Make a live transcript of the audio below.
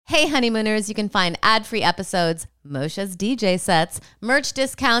Hey honeymooners, you can find ad-free episodes, Moshe's DJ sets, merch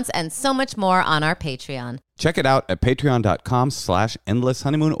discounts, and so much more on our Patreon. Check it out at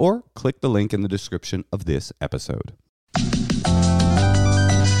patreon.com/endlesshoneymoon or click the link in the description of this episode.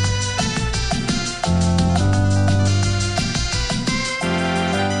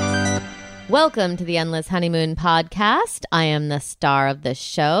 Welcome to the Endless Honeymoon podcast. I am the star of the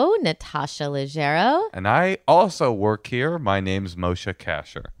show, Natasha Leggero. And I also work here. My name's Moshe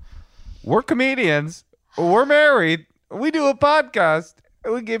Kasher. We're comedians. We're married. We do a podcast.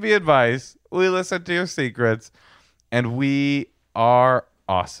 We give you advice. We listen to your secrets. And we are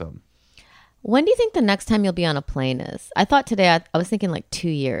awesome. When do you think the next time you'll be on a plane is? I thought today, I was thinking like 2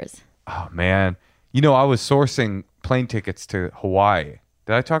 years. Oh, man. You know, I was sourcing plane tickets to Hawaii.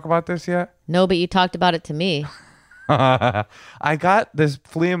 Did I talk about this yet? No, but you talked about it to me. I got this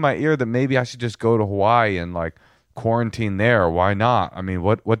flea in my ear that maybe I should just go to Hawaii and like quarantine there. Why not? I mean,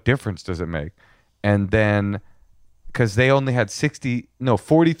 what difference does it make? And then, because they only had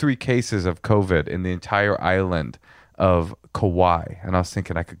 43 cases of COVID in the entire island of Kauai. And I was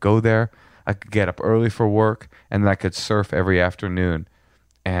thinking I could go there, I could get up early for work, and then I could surf every afternoon.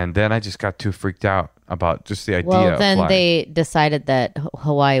 And then I just got too freaked out about just the idea Well, then of flying. they decided that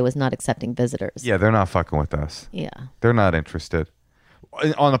Hawaii was not accepting visitors. Yeah, they're not fucking with us. Yeah. They're not interested.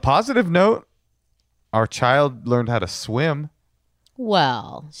 On a positive note, our child learned how to swim.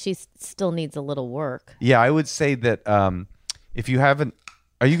 Well, she still needs a little work. Yeah, I would say that if you haven't...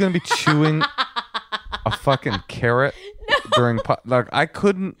 Are you going to be chewing a fucking carrot during... Like, I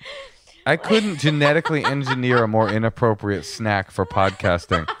couldn't genetically engineer a more inappropriate snack for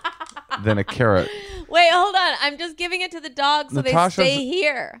podcasting than a carrot. Wait, hold on. I'm just giving it to the dogs so Natasha's they stay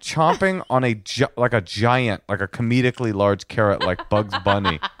here. Chomping on a giant, like a comedically large carrot like Bugs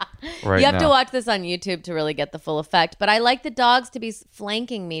Bunny right You have to now. watch this on YouTube to really get the full effect. But I like the dogs to be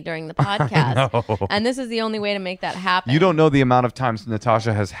flanking me during the podcast. And this is the only way to make that happen. You don't know the amount of times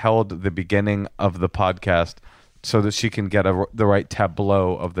Natasha has held the beginning of the podcast so that she can get the right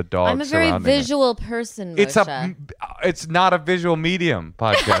tableau of the dogs. I'm a very surrounding it. visual person, Moshe. It's not a visual medium,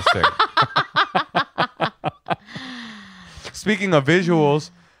 podcasting. Speaking of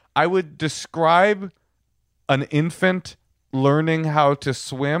visuals, I would describe an infant learning how to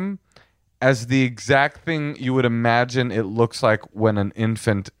swim as the exact thing you would imagine it looks like when an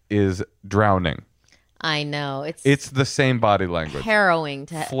infant is drowning. I know. It's the same body language. harrowing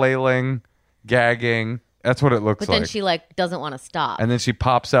to Flailing, gagging. That's what it looks But like. then she doesn't want to stop. And then she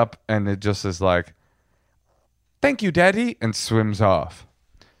pops up and it just is like, "Thank you, Daddy," and swims off.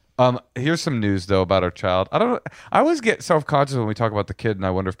 Here's some news though about our child. I always get self-conscious when we talk about the kid, and I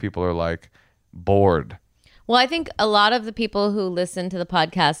wonder if people are like bored. Well, I think a lot of the people who listen to the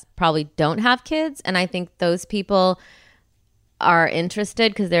podcast probably don't have kids. And I think those people are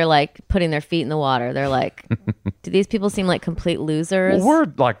interested because they're like putting their feet in the water. They're like, do these people seem like complete losers? Well, we're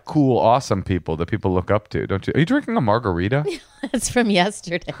like cool, awesome people that people look up to, don't you? Are you drinking a margarita? That's from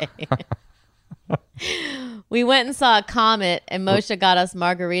yesterday. We went and saw a comet, and Moshe got us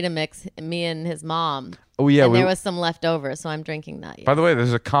margarita mix, me and his mom. Oh yeah, and there was some left over, so I'm drinking that. By the way,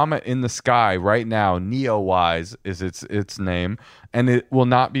 there's a comet in the sky right now. Neowise is its name, and it will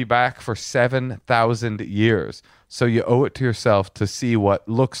not be back for 7,000 years. So you owe it to yourself to see what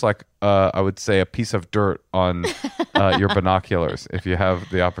looks like, I would say, a piece of dirt on your binoculars if you have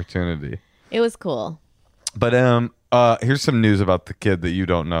the opportunity. It was cool. But here's some news about the kid that you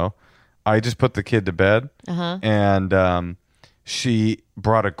don't know. I just put the kid to bed, and she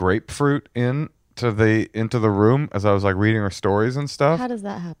brought a grapefruit into the room as I was like reading her stories and stuff. How does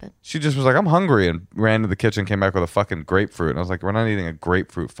that happen? She just was like, "I'm hungry," and ran to the kitchen, came back with a fucking grapefruit. And I was like, "We're not eating a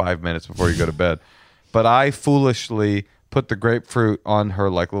grapefruit 5 minutes before you go to bed." But I foolishly put the grapefruit on her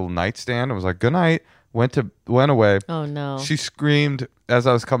like little nightstand. I was like, "Good night." Went away. Oh no. She screamed as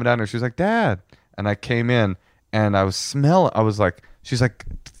I was coming down here. She was like, "Dad." And I came in and I was smelling. I was like, she's like,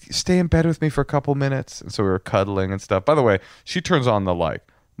 "Stay in bed with me for a couple minutes." And so we were cuddling and stuff. By the way, she turns on the like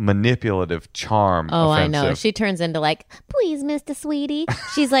manipulative charm. Oh, offensive. I know. She turns into like, "Please, Mr. Sweetie."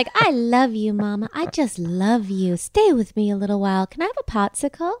 She's like, "I love you, Mama. I just love you. Stay with me a little while. Can I have a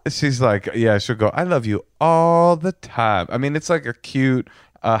popsicle?" She's like, yeah, she'll go, "I love you all the time." I mean, it's like a cute,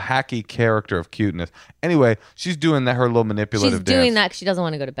 hacky character of cuteness. Anyway, she's doing that, her little manipulative She's dance. doing that because she doesn't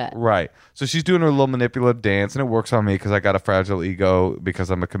want to go to bed. Right. So she's doing her little manipulative dance, and it works on me because I got a fragile ego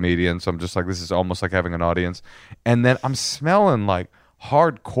because I'm a comedian. So I'm just like, this is almost like having an audience. And then I'm smelling like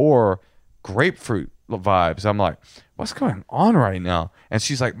hardcore grapefruit vibes. I'm like, what's going on right now? And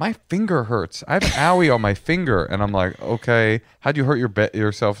she's like, "My finger hurts. I have an owie on my finger." And I'm like, okay, how'd you hurt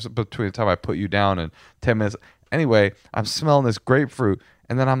yourself between the time I put you down and 10 minutes? Anyway, I'm smelling this grapefruit,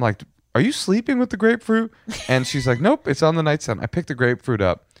 And then I'm like, are you sleeping with the grapefruit? And she's like, nope, it's on the nightstand. I picked the grapefruit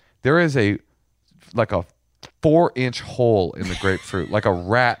up. There is a 4-inch hole in the grapefruit, like a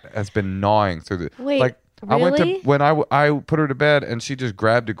rat has been gnawing through the. Wait, like I went to really? when I put her to bed, and she just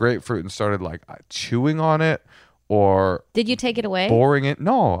grabbed a grapefruit and started like chewing on it or Did you take it away? boring it.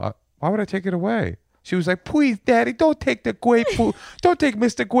 No, why would I take it away? She was like, please, Daddy, don't take the grapefruit. Don't take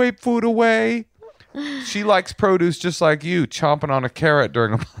Mr. Grapefruit away. She likes produce just like you, chomping on a carrot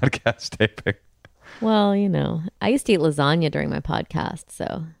during a podcast taping. Well, I used to eat lasagna during my podcast,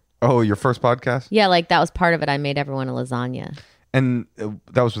 so Oh, your first podcast? yeah, like that was part of it. I made everyone a lasagna. And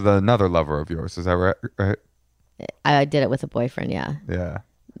that was with another lover of yours. Is that right? I did it with a boyfriend. Yeah, Yeah.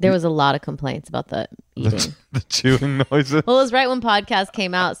 there was a lot of complaints about the eating. The chewing noises. Well, it was right when podcast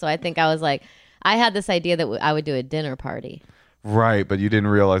came out, so I think I was like, I had this idea that I would do a dinner party. Right, but you didn't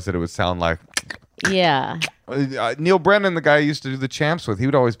realize that it would sound like... Yeah. Neil Brennan, the guy I used to do the champs with, he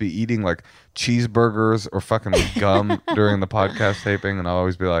would always be eating like cheeseburgers or fucking gum during the podcast taping, and I'll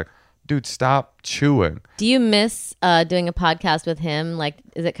always be like, dude, stop chewing. Do you miss doing a podcast with him? Like,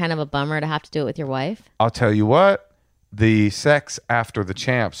 is it kind of a bummer to have to do it with your wife? I'll tell you what, the sex after the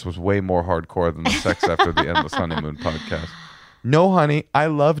champs was way more hardcore than the sex after the Endless Honeymoon podcast. No, honey, I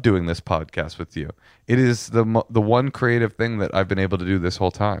love doing this podcast with you. It is the one creative thing that I've been able to do this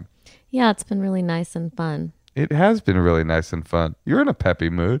whole time. Yeah, it's been really nice and fun. It has been really nice and fun. You're in a peppy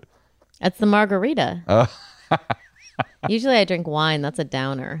mood. It's the margarita. Usually I drink wine. That's a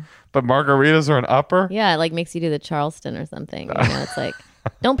downer. But margaritas are an upper? Yeah, it like makes you do the Charleston or something. It's like,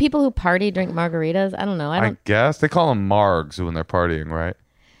 don't people who party drink margaritas? I don't know. I guess. They call them margs when they're partying, right?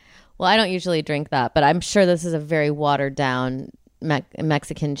 Well, I don't usually drink that, but I'm sure this is a very watered down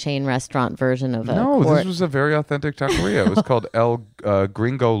Mexican chain restaurant version of a No, quart. this was a very authentic taqueria. It was called El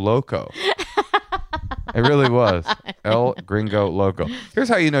Gringo Loco. It really was. El Gringo Loco. Here's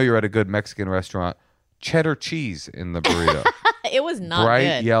how you know you're at a good Mexican restaurant. Cheddar cheese in the burrito. It was not Bright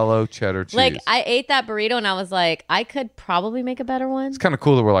good. yellow cheddar cheese. Like, I ate that burrito and I was like, I could probably make a better one. It's kind of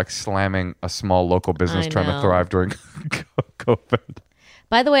cool that we're like slamming a small local business I trying to know. thrive during COVID.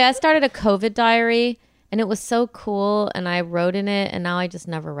 By the way, I started a COVID diary and it was so cool and I wrote in it and now I just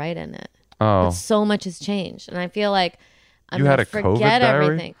never write in it. Oh. But so much has changed and I feel like I'm You going had to a COVID forget diary?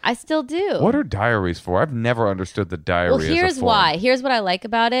 everything. I still do. What are diaries for? I've never understood the diary Well, as a here's form. why. Here's what I like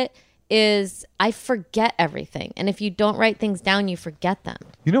about it is I forget everything. And if you don't write things down, you forget them.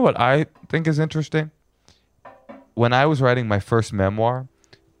 You know what I think is interesting? When I was writing my first memoir,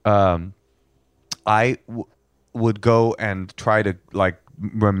 I would go and try to like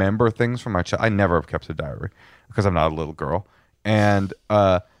remember things from my child. I never have kept a diary because I'm not a little girl. And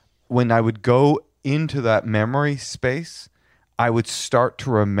when I would go into that memory space, I would start to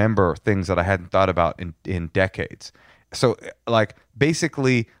remember things that I hadn't thought about in decades. So like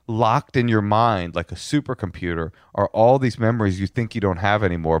basically locked in your mind like a supercomputer are all these memories you think you don't have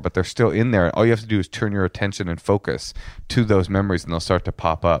anymore, but they're still in there. All you have to do is turn your attention and focus to those memories and they'll start to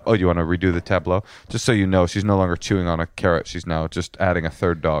pop up. Oh, you want to redo the tableau? Just so you know, she's no longer chewing on a carrot. She's now just adding a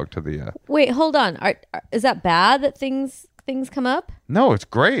third dog to the... Wait, hold on. Is that bad that things come up? No, it's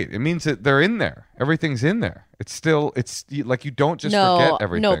great. It means that they're in there. Everything's in there. It's like you don't just forget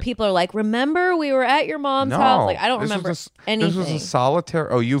everything. No, people are like, remember we were at your mom's house? Like, I don't remember anything. This was a solitary...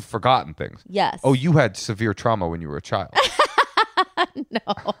 Oh, you've forgotten things. Yes. Oh, you had severe trauma when you were a child.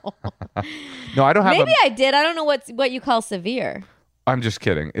 No. No, I don't have Maybe I did. I don't know what you call severe. I'm just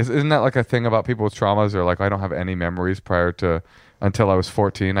kidding. Isn't that like a thing about people with traumas? They're like, I don't have any memories until I was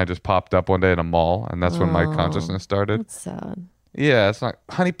 14. I just popped up one day in a mall, and that's when my consciousness started. That's sad. Yeah, it's not.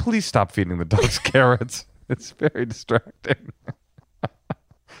 Honey, please stop feeding the dogs carrots. It's very distracting.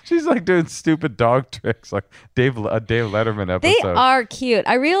 She's like doing stupid dog tricks, like a Dave Letterman episode. They are cute.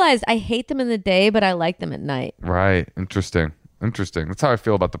 I realized I hate them in the day, but I like them at night. Right. Interesting. That's how I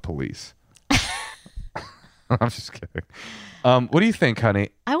feel about the police. I'm just kidding. What do you think, honey?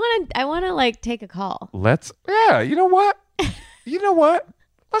 I want to like take a call. You know what?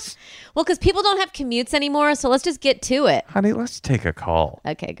 Well, because people don't have commutes anymore, so let's just get to it. Honey, let's take a call.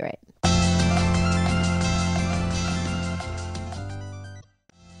 Okay, great.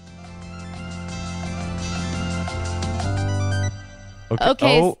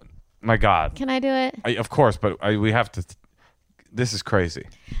 Okay. Oh my God. Can I do it? Of course, but we have to. This is crazy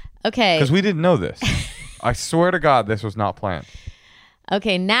Okay. because we didn't know this. I swear to God, this was not planned.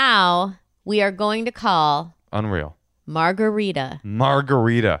 Okay, now we are going to call Unreal. Margarita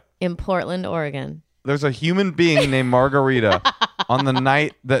Margarita. in Portland, Oregon. There's a human being named Margarita on the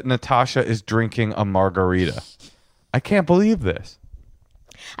night that Natasha is drinking a margarita. I can't believe this.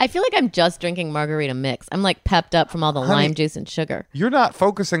 I feel like I'm just drinking margarita mix. I'm like pepped up from all the lime juice and sugar. You're not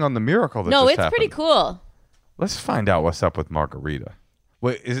focusing on the miracle that No, just it's happened. pretty cool. Let's find out what's up with margarita.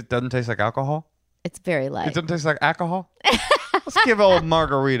 Wait, doesn't taste like alcohol? It's very It light. doesn't taste like alcohol? Let's give old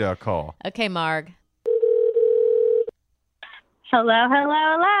margarita a call. Okay, Marg. Hello,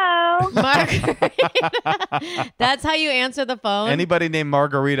 hello, hello. Margarita. That's how you answer the phone? Anybody named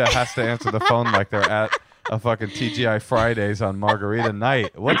Margarita has to answer the phone like they're at a fucking TGI Fridays on Margarita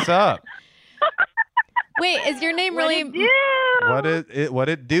night. What's up? Wait, is your name really... What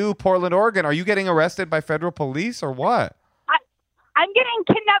it do, Portland, Oregon? Are you getting arrested by federal police or what? I'm getting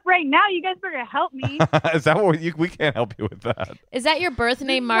kidnapped right now. You guys better help me. Is that what we can't help you with that? Is that your birth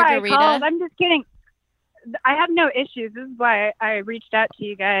name, This is why I Margarita? called. I'm just kidding. I have no issues. This is why I reached out to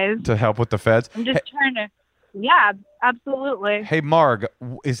you guys. To help with the feds? I'm just trying to. Yeah, absolutely. Hey, Marg,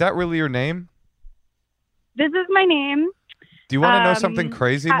 is that really your name? This is my name. Do you want to know something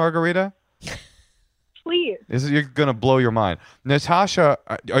crazy, Margarita? Please. You're going to blow your mind. Natasha,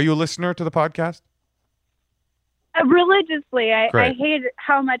 are you a listener to the podcast? Religiously, I Great. hate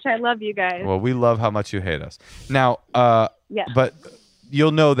how much I love you guys. Well, we love how much you hate us. Now, Yeah. but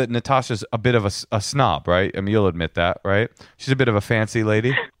you'll know that Natasha's a bit of a snob, right? I mean, you'll admit that, right? She's a bit of a fancy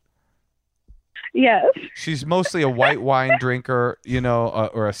lady. Yes. She's mostly a white wine drinker,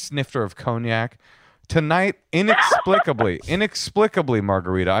 or a snifter of cognac. Tonight, inexplicably,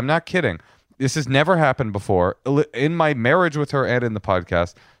 Margarita, I'm not kidding. This has never happened before. In my marriage with her and in the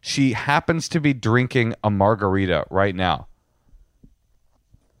podcast, she happens to be drinking a margarita right now.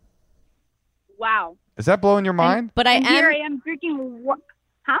 Wow. Is that blowing your mind? But I Here I am... am drinking.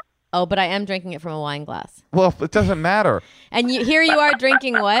 Huh? Oh, but I am drinking it from a wine glass. Well, it doesn't matter. And here you are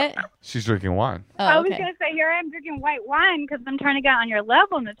drinking what? She's drinking wine. Oh, I was okay. going to say, here I am drinking white wine because I'm trying to get on your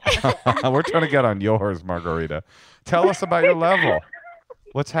level, Natasha. We're trying to get on yours, Margarita. Tell us about your level.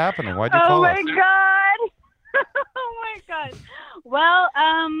 What's happening? Why'd you Oh call my us? god! Oh my god! Well,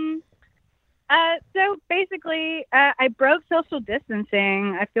 so basically, I broke social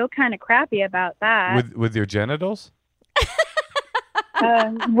distancing. I feel kind of crappy about that. With your genitals?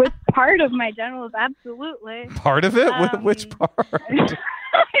 With part of my genitals, absolutely. Part of it? Which part? I don't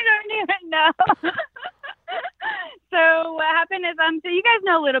even know. So what happened is, so you guys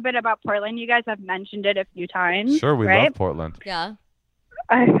know a little bit about Portland. You guys have mentioned it a few times. Sure, we right? love Portland. Yeah.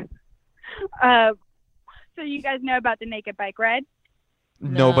 So you guys know about the naked bike ride?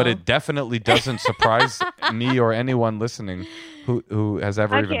 No, but No. it definitely doesn't surprise me or anyone listening who has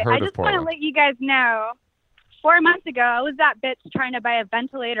ever even I heard of just want to Portland. let you guys know. 4 months ago, I was that bitch trying to buy a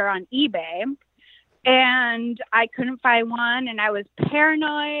ventilator on eBay, and I couldn't find one, and I was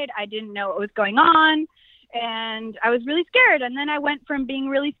paranoid. I didn't know what was going on, and I was really scared. And then I went from being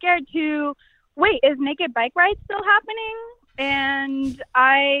really scared to, wait, is Naked Bike Ride still happening? And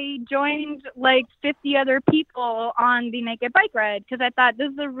I joined like 50 other people on the Naked Bike Ride because I thought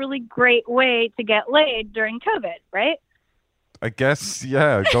this is a really great way to get laid during COVID, right? I guess,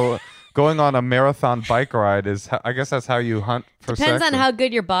 yeah. Going on a marathon bike ride I guess that's how you hunt for Depends sex. on how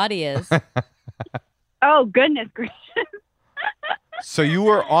good your body is. Oh, goodness gracious. So you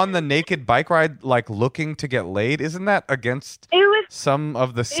were on the naked bike ride, like looking to get laid? Isn't that against It was some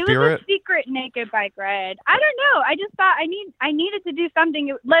of the It spirit? was a secret naked bike ride. I don't know. I just thought I needed to do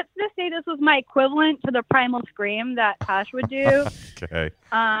something. Let's just say this was my equivalent to the primal scream that Tosh would do Okay.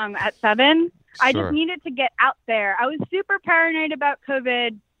 at 7. I Sure. just needed to get out there. I was super paranoid about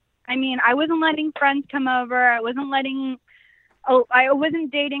COVID. I mean, I wasn't letting friends come over. I wasn't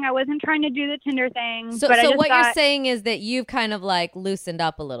dating. I wasn't trying to do the Tinder thing. So, but I so just what you're thought- saying is that you've kind of like loosened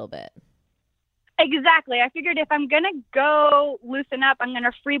up a little bit. Exactly. I figured if I'm going to go loosen up, I'm going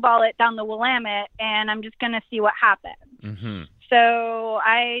to free ball it down the Willamette, and I'm just going to see what happens. Mm-hmm. So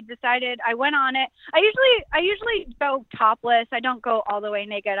I decided I went on it. I usually go topless. I don't go all the way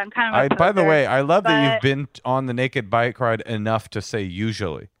naked. I'm kind of a By the poser. way, I love that you've but- been on the naked bike ride enough to say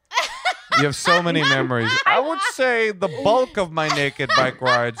usually. You have so many memories. I would say the bulk of my naked bike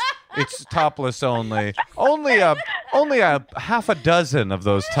rides, it's topless only. Only a half a dozen of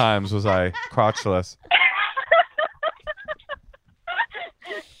those times was I crotchless.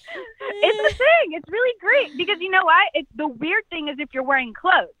 It's a thing. It's really great because you know what? The weird thing is if you're wearing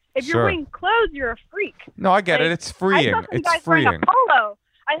clothes. If Sure. you're wearing clothes, you're a freak. No, I get it. Like, It's freeing. I saw some It's guys wearing freeing. a polo.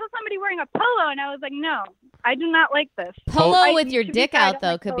 I saw somebody wearing a polo, and I was like, no, I do not like this. Polo I- with your to be dick fair, I out don't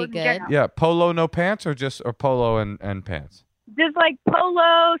though like could be polos in good. general. Yeah, polo no pants or polo and pants. Just like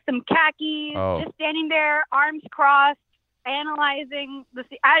polo, some khakis, Oh. just standing there, arms crossed, analyzing the.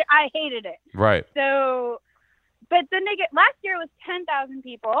 I hated it. Right. So, but then last year it was 10,000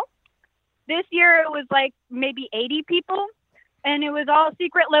 people. This year it was like maybe 80 people. and it was all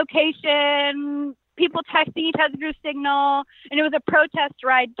secret location, people texting each other through Signal, and it was a protest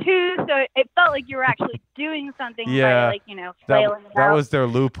ride too, so it felt like you were actually doing something Yeah. by, like, flailing That about. was their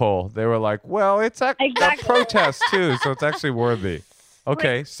loophole. They were like, well, it's a Exactly. protest too, so it's actually worthy.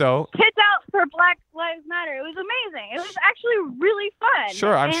 Okay, so Tits out for Black Lives Matter. It was amazing. It was actually really fun.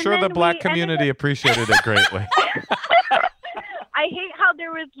 sure, I'm And sure the then black we ended community appreciated it greatly. I hate how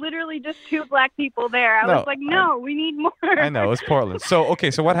there was literally just 2 black people there. I No, was like, no, we need more. I know, it's Portland. So, okay,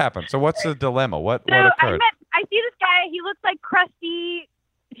 so what happened? So what's the dilemma? What So occurred? I see this guy. He looks like Krusty.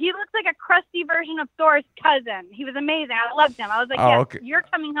 He looks like a crusty version of Thor's cousin. He was amazing. I loved him. I was like, Oh, yes, okay. you're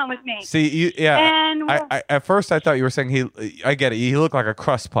coming home with me. See, yeah. And I at first I thought you were saying I get it. He looked like a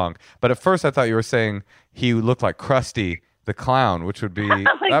crust punk, but at first I thought you were saying he looked like Krusty the Clown, which would be Like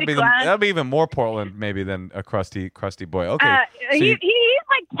the clown. that'd be even more Portland maybe than a crusty boy. Okay, so he's you-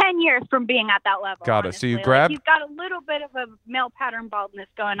 like 10 years from being at that level. Got it. So you honestly. grabbed- Like, he's got a little bit of a male pattern baldness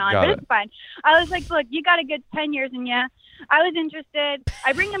going on, Got but it. it's fine. I was like, look, you got a good 10 years in you. I was interested.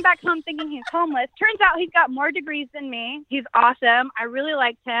 I bring him back home thinking he's homeless. Turns out he's got more degrees than me. He's awesome. I really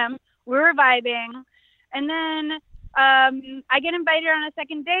liked him. We were vibing. And then I get invited on a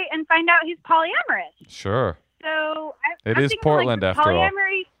second date and find out he's polyamorous. sure. So It I'm is thinking, Portland like, after all.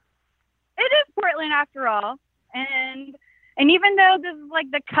 polyamory, it is Portland after all, and even though this is like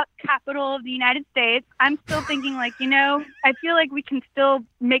the capital of the United States, I'm still thinking like, I feel like we can still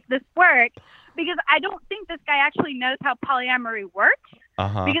make this work, because I don't think this guy actually knows how polyamory works.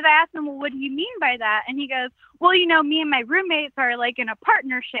 Uh-huh. Because I asked him, well, what do you mean by that? And he goes, well, me and my roommates are like in a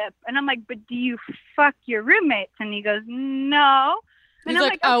partnership. And I'm like, but do you fuck your roommates? And he goes, no. And He's I'm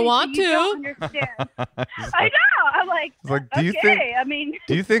like, I okay, so want you to. don't understand. It's I like- know. I'm like, it's like, do okay. you think I mean,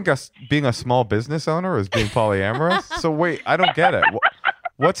 do you think being a small business owner is being polyamorous? So wait, I don't get it.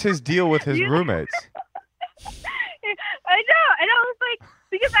 What's his deal with his roommates? I know. And I was like,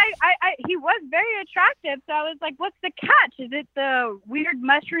 because I he was very attractive. So I was like, what's the catch? Is it the weird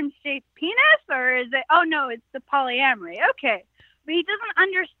mushroom-shaped penis, or is it, oh, no, it's the polyamory. Okay. But he doesn't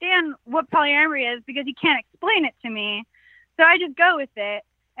understand what polyamory is because he can't explain it to me. So I just go with it.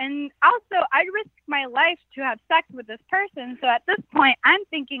 And also, I risk my life to have sex with this person. So at this point, I'm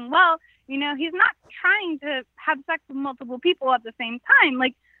thinking, well, he's not trying to have sex with multiple people at the same time.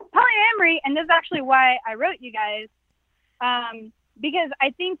 Like, polyamory, and this is actually why I wrote you guys, because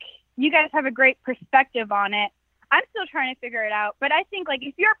I think you guys have a great perspective on it. I'm still trying to figure it out. But I think, like,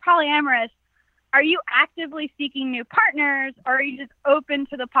 if you're polyamorous, are you actively seeking new partners, or are you just open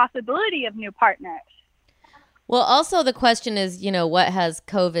to the possibility of new partners? Well, also the question is, what has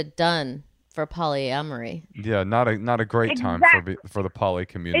COVID done for polyamory? Yeah, not a great time for the poly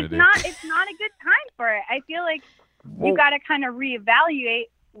community. It's not a good time for it. I feel like you got to kind of reevaluate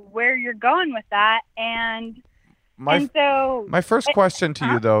where you're going with that, and so my first question to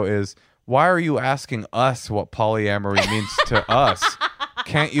you though is, why are you asking us what polyamory means to us?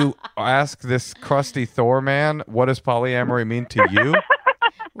 Can't you ask this crusty Thor man, what does polyamory mean to you?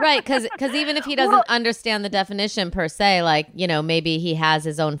 Right, because even if he doesn't understand the definition per se, like, maybe he has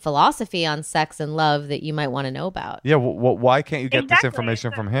his own philosophy on sex and love that you might want to know about. Yeah, why can't you get this Exactly.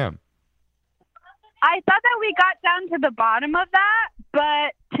 information from him? I thought that we got down to the bottom of that,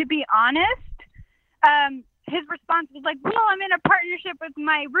 but to be honest, his response was like, well, I'm in a partnership with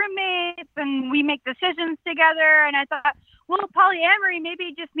my roommates and we make decisions together. And I thought, well, polyamory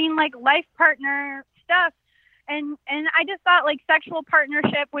maybe just mean like life partner stuff. And I just thought like sexual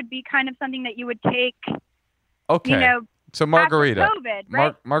partnership would be kind of something that you would take, Okay. after So Margarita, COVID,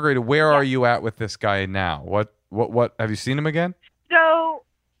 right? Margarita, where are you at with this guy now? What have you seen him again? So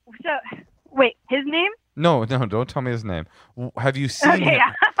wait, his name? No, don't tell me his name. Have you seen Okay.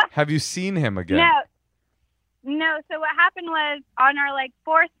 him? Have you seen him again? No. So what happened was on our like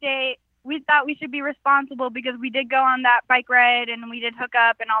 4th date, we thought we should be responsible because we did go on that bike ride and we did hook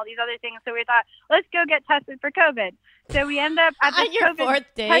up and all these other things. So we thought, let's go get tested for COVID. So we end up at the On your COVID 4th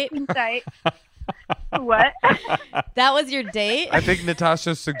date? testing site. What? That was your date? I think Natasha's That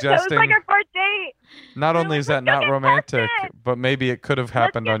was suggesting like our 4th date. not We're only like, is that let's go not get romantic, tested. but maybe it could have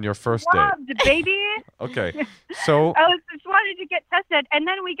happened get on your first date. Swabbed, baby. Okay. So I just wanted to get tested. And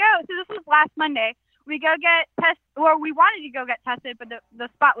then we go. So this was last Monday. We go get tested, or we wanted to go get tested, but the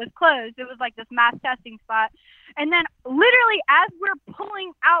spot was closed. It was like this mass testing spot. And then literally as we're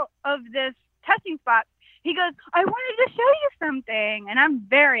pulling out of this testing spot, he goes, I wanted to show you something. And I'm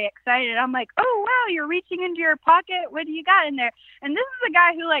very excited. I'm like, oh, wow, you're reaching into your pocket. What do you got in there? And this is a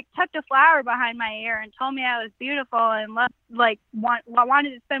guy who like tucked a flower behind my ear and told me I was beautiful and wanted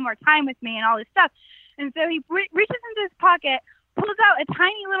to spend more time with me and all this stuff. And so he reaches into his pocket, pulls out a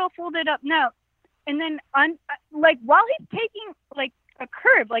tiny little folded up note. and then like while he's taking like a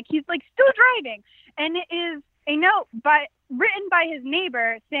curb, like he's like still driving, and it is a note written by his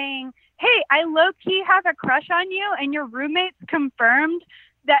neighbor saying, "Hey, I low-key have a crush on you, and your roommates confirmed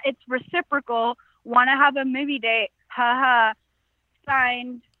that it's reciprocal. Want to have a movie date? Haha."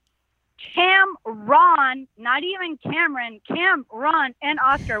 Signed, Cam Ron, not even Cameron, Cam Ron, and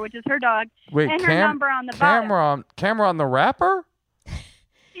Oscar, which is her dog, Wait, and her number on the bottom. Cameron the rapper? I'm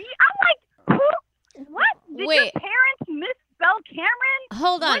like, who? What? Did Wait. your parents misspell Cameron?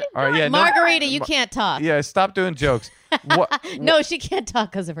 Hold on. What is All right, going yeah, no- on? Margarita, you can't talk. Yeah, stop doing jokes. What? No, she can't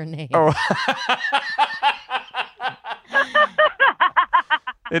talk because of her name. Oh.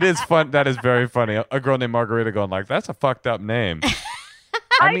 It is fun. That is very funny. A girl named Margarita going like, "That's a fucked up name."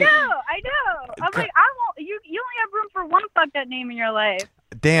 I know. I'm like, I won't. You only have room for one fucked up name in your life.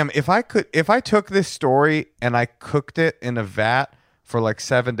 Damn, if I took this story and I cooked it in a vat for like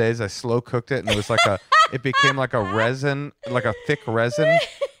 7 days, I slow cooked it and it was like it became like a resin, like a thick resin.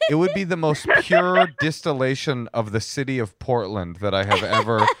 It would be the most pure distillation of the city of Portland that I have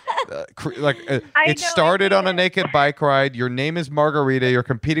ever. It started on a naked bike ride. Your name is Margarita. You're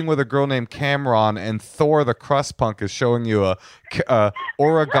competing with a girl named Cameron, and Thor the crust punk is showing you a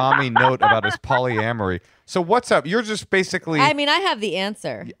origami note about his polyamory. So what's up? You're just basically. I mean, I have the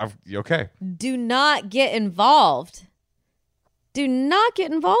answer. Okay. Do not get involved. Do not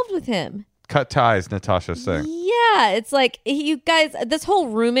get involved with him. Cut ties, Natasha's saying. Yeah, it's like you guys, this whole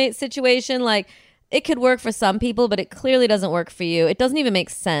roommate situation, like it could work for some people, but it clearly doesn't work for you. It doesn't even make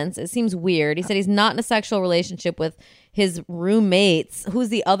sense. It seems weird. He said he's not in a sexual relationship with his roommates. Who's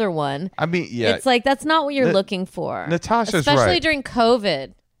the other one? I mean, yeah. It's like that's not what you're looking for. Natasha's especially right. during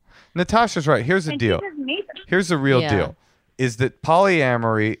COVID. Natasha's right. Here's the deal. Here's the real Yeah. deal. Is that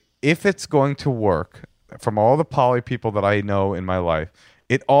polyamory, if it's going to work, from all the poly people that I know in my life,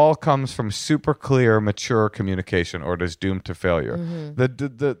 it all comes from super clear, mature communication, or it is doomed to failure.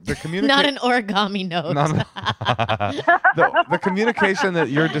 The communication. Not an origami note. The communication that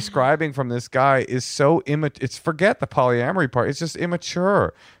you're describing from this guy is so immature. It's forget the polyamory part. It's just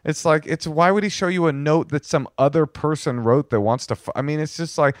immature. It's like why would he show you a note that some other person wrote that wants to? I mean, it's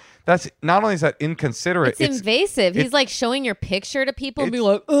just like that's not only is that inconsiderate. It's invasive. He's like showing your picture to people and be it's-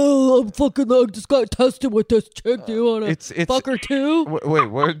 like, "Oh, I just got tested with this chick. Do you want It's to fuck her too?" Wait,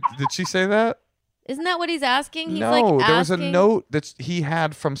 what did she say that? Isn't that what he's asking? He's No, like there was a asking- note that he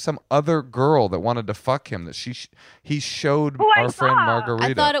had from some other girl that wanted to fuck him that he showed Who I our friend saw. Margarita.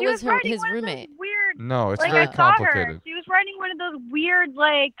 I thought it She was writing his one of those roommate. Weird. No, it's Like very I saw her. complicated. She was riding one of those weird,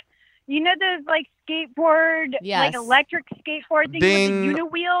 like, you know, those like skateboard, Yes. like electric skateboard things Ding, with the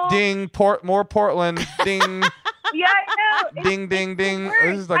uniwheel. Ding, more Portland. Ding, Yeah, I know. ding, ding, ding.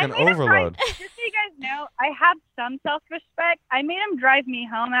 Weird. This is like I an made him overload. Just so you guys know, I have some self-respect. I made him drive me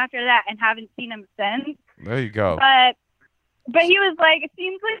home after that and haven't seen him since. There you go. But he was like, "It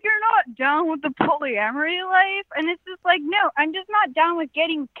seems like you're not down with the polyamory life," and it's just like, no, I'm just not down with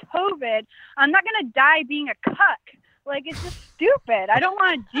getting COVID. I'm not gonna die being a cuck. Like, it's just stupid. I don't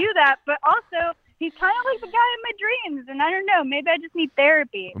want to do that. But also, he's kind of like the guy in my dreams, and I don't know. Maybe I just need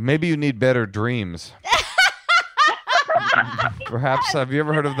therapy. Maybe you need better dreams. Perhaps, have you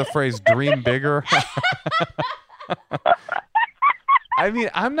ever heard of the phrase dream bigger? I mean,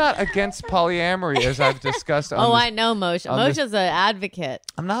 I'm not against polyamory, as I've discussed. Oh, I know Moshe. on this- Moshe's an advocate.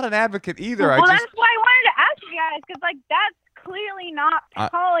 I'm not an advocate either. Well, I just that's why I wanted to ask you guys, because like that's clearly not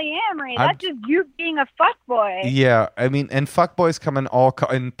polyamory. I'm- That's just you being a fuckboy. Yeah, I mean, and fuckboys come in all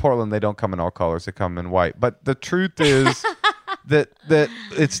in Portland. They don't come in all colors; they come in white. But the truth is that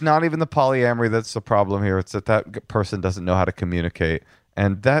it's not even the polyamory that's the problem here. It's that person doesn't know how to communicate,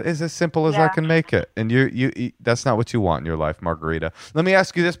 and that is as simple as I Yeah. can make it. And you that's not what you want in your life, Margarita. Let me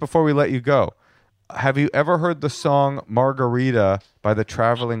ask you this before we let you go: have you ever heard the song "Margarita" by the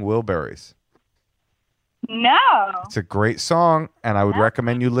Traveling Wilburys? No. It's a great song, and I would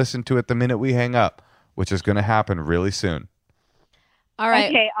recommend you listen to it the minute we hang up, which is going to happen really soon. All right.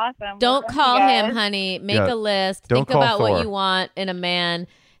 Okay, awesome. Don't Well, thank call you him, guys. honey. Make Yeah. a list. Don't Think call about Thor. what you want in a man.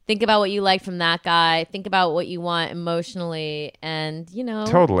 Think about what you like from that guy. Think about what you want emotionally, and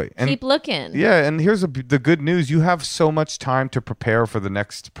Totally. And keep looking. yeah, and here's the good news: you have so much time to prepare for the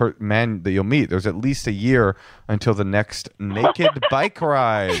next man that you'll meet. There's at least a year until the next naked bike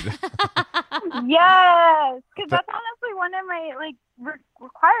ride. Yes, because that's honestly one of my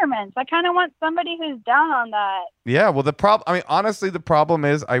requirements. I kind of want somebody who's down on that. Yeah, well, honestly, the problem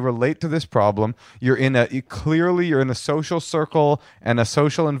is I relate to this problem. You're in a social circle and a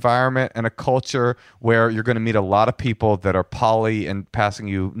social environment and a culture where you're going to meet a lot of people that are poly and passing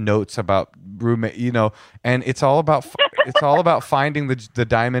you notes about roommate, and it's all about it's all about finding the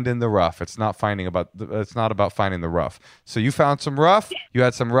diamond in the rough. It's not about finding the rough. So you found some rough. You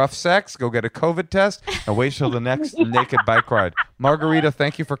had some rough sex. Go get a COVID test and wait till the next naked bike ride. Margarita,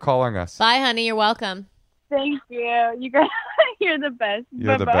 thank you for calling us. Bye, honey. You're welcome. Thank you. You guys, you're the best.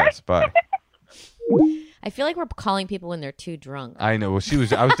 You're the Bye-bye. best. Bye. I feel like we're calling people when they're too drunk. I know. Well,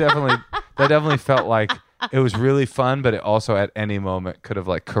 that definitely felt like it was really fun, but it also at any moment could have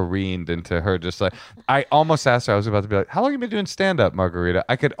like careened into her just like, I almost asked her, I was about to be like, how long have you been doing stand-up, Margarita?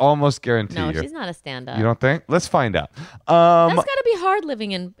 I could almost guarantee No, you. she's not a stand-up. You don't think? Let's find out. That's got to be hard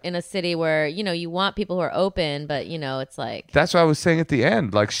living in a city where, you want people who are open, but, it's like. That's what I was saying at the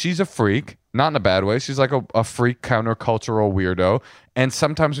end. Like, she's a freak, not in a bad way. She's like a freak countercultural weirdo. And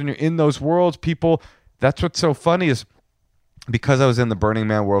sometimes when you're in those worlds, that's what's so funny is because I was in the Burning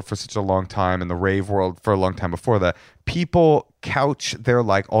Man world for such a long time and the rave world for a long time before that, people couch their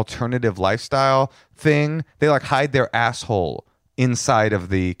like alternative lifestyle thing. They like hide their asshole inside of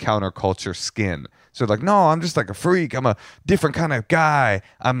the counterculture skin. So like, no, I'm just like a freak. I'm a different kind of guy.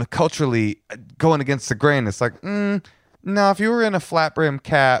 I'm culturally going against the grain. It's like, no, if you were in a flat brim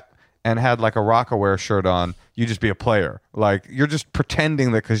cap and had like a Rockaware shirt on, you just be a player. Like you're just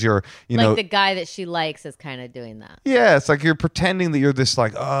pretending that because you're, like the guy that she likes is kind of doing that. Yeah, it's like you're pretending that you're this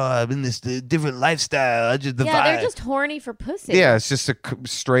like, I'm in this different lifestyle. They're just horny for pussy. Yeah, it's just a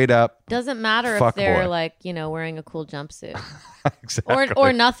straight up. Doesn't matter fuck if they're boy. like, wearing a cool jumpsuit Exactly.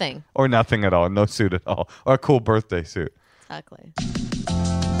 or nothing. Or nothing at all. No suit at all. Or a cool birthday suit. Exactly.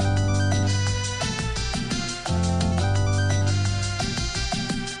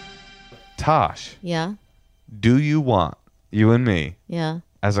 Tosh, Yeah. do you want you and me Yeah.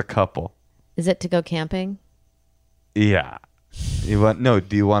 as a couple? Is it to go camping? Yeah. Do you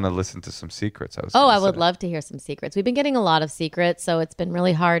want to listen to some secrets? I would love to hear some secrets. We've been getting a lot of secrets, so it's been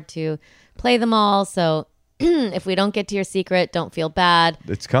really hard to play them all. So if we don't get to your secret, don't feel bad.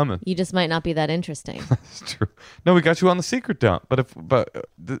 It's coming. You just might not be that interesting. It's true. No, we got you on the secret dump. But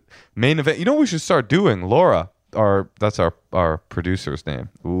the main event, you know what we should start doing? Laura, that's our producer's name.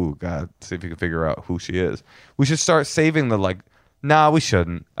 Ooh, God, see if you can figure out who she is. We should start saving the we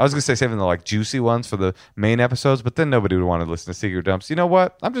shouldn't. I was gonna say saving the juicy ones for the main episodes, but then nobody would want to listen to secret dumps. You know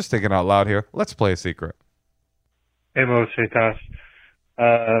what? I'm just thinking out loud here. Let's play a secret. Hey, Mo, hey, Tosh.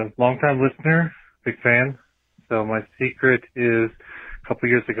 Long-time listener, big fan. So my secret is a couple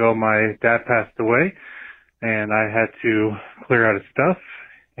years ago, my dad passed away, and I had to clear out his stuff.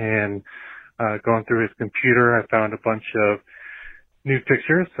 And going through his computer, I found a bunch of new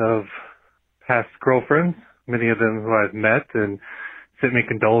pictures of past girlfriends, many of them who I've met and sent me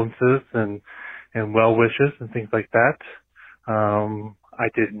condolences and well wishes and things like that. I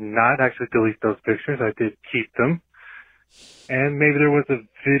did not actually delete those pictures. I did keep them. And maybe there was a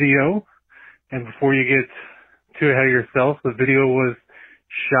video. And before you get too ahead of yourself, the video was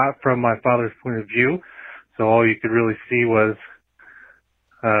shot from my father's point of view. So all you could really see was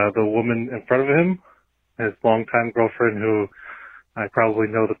the woman in front of him, his longtime girlfriend who I probably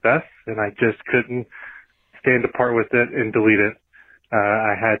know the best. And I just couldn't stand apart with it and delete it.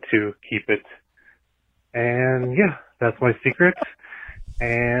 I had to keep it. And yeah, that's my secret.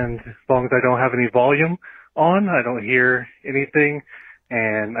 And as long as I don't have any volume on, I don't hear anything,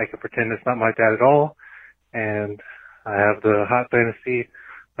 and I can pretend it's not my dad at all. And I have the hot fantasy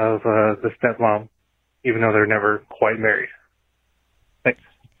of the stepmom, even though they're never quite married. Thanks.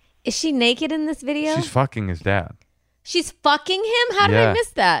 Is she naked in this video? She's fucking his dad. She's fucking him? How did Yeah. I miss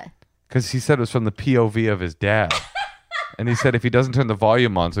that? Because he said it was from the POV of his dad. And he said if he doesn't turn the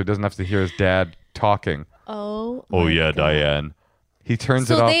volume on so he doesn't have to hear his dad talking. Oh Yeah, God. Diane. He turns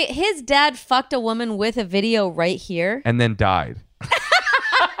So it off his dad fucked a woman with a video right here. and then died.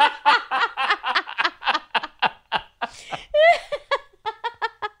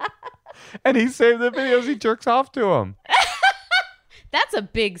 And he saved the videos. He jerks off to him. That's a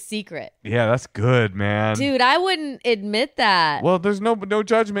big secret. Yeah, that's good, man. Dude, I wouldn't admit that. Well, there's no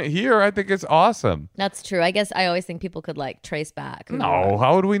judgment here. I think it's awesome. That's true. I guess I always think people could trace back. No,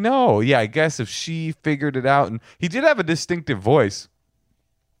 how would we know? Yeah, I guess if she figured it out. And he did have a distinctive voice.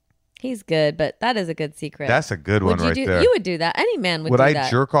 He's good, but that is a good secret. That's a good one right there. You would do that. Any man would Would do I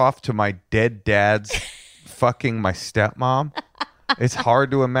that. jerk off to my dead dad's fucking my stepmom? It's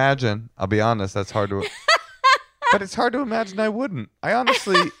hard to imagine. I'll be honest. That's hard to. But it's hard to imagine I wouldn't. I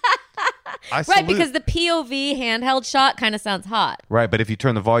honestly. Right, salute- because the POV handheld shot kind of sounds hot. Right, but if you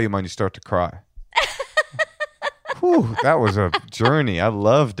turn the volume on, you start to cry. Whew, that was a journey. I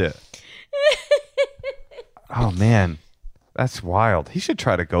loved it. Oh, man. That's wild. He should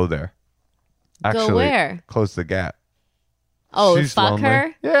try to go there. Actually, Go where? Close the gap. Oh, She's fuck lonely.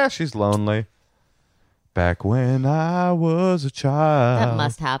 her? Yeah, she's lonely. Back when I was a child. That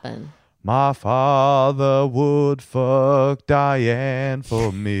must happen. My father would fuck Diane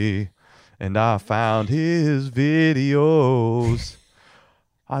for me, and I found his videos.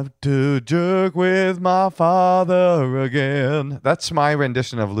 I've to jerk with my father again. That's my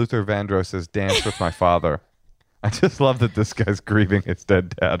rendition of Luther Vandross's Dance with My Father. I just love that this guy's grieving his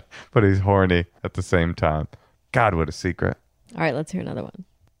dead dad, but he's horny at the same time. God, what a secret. All right, let's hear another one.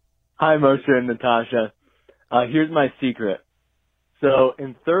 Hi, Moshe and Natasha. Here's my secret. So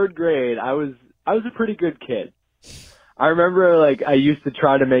in third grade, I was a pretty good kid. I remember I used to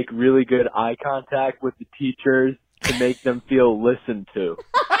try to make really good eye contact with the teachers to make them feel listened to,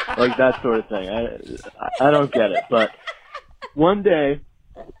 like that sort of thing. I don't get it, but one day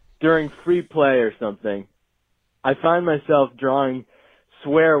during free play or something, I find myself drawing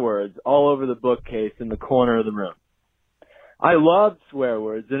swear words all over the bookcase in the corner of the room. I loved swear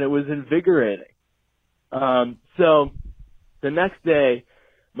words, and it was invigorating. So the next day,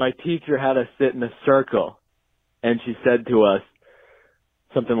 my teacher had us sit in a circle, and she said to us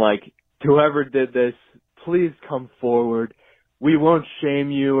something like, "Whoever did this, please come forward. We won't shame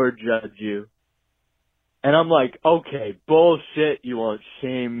you or judge you." And I'm like, okay, bullshit, you won't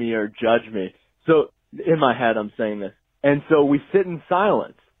shame me or judge me. So in my head, I'm saying this. And so we sit in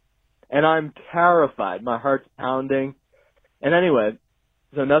silence, and I'm terrified. My heart's pounding. And anyway,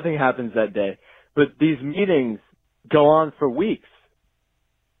 so nothing happens that day. But these meetings go on for weeks.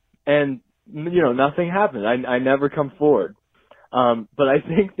 And, nothing happens. I never come forward. But I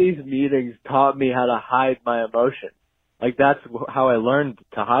think these meetings taught me how to hide my emotions. That's how I learned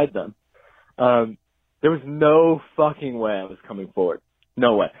to hide them. There was no fucking way I was coming forward.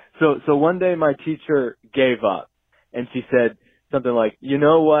 No way. So one day my teacher gave up, and she said something like, "You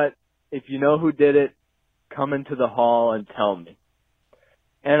know what? If you know who did it, come into the hall and tell me."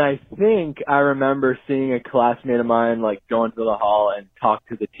 And I think I remember seeing a classmate of mine go into the hall and talk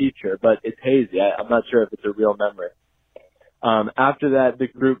to the teacher, but it's hazy. I'm not sure if it's a real memory. After that, the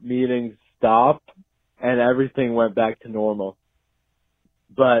group meetings stopped and everything went back to normal.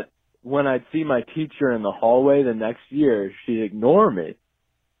 But when I'd see my teacher in the hallway the next year, she'd ignore me.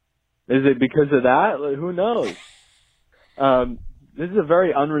 Is it because of that? Who knows? This is a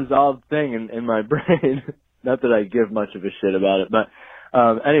very unresolved thing in my brain. Not that I give much of a shit about it, but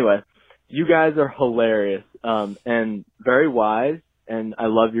anyway, you guys are hilarious and very wise, and I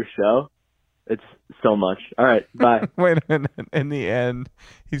love your show. It's so much. All right, bye. Wait a minute. In the end,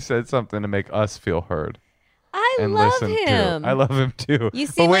 he said something to make us feel heard. I and love listen him. To. I love him too. You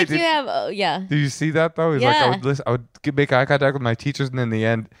seem wait, like you have, yeah. Did you see that though? He's Yeah. I would make eye contact with my teachers, and in the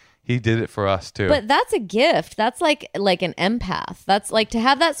end, he did it for us too. But that's a gift. That's like an empath. That's to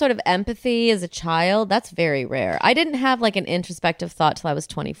have that sort of empathy as a child. That's very rare. I didn't have an introspective thought till I was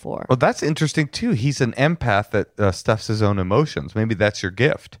 24. Well, that's interesting too. He's an empath that stuffs his own emotions. Maybe that's your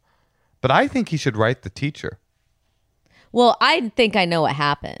gift. But I think he should write the teacher. Well, I think I know what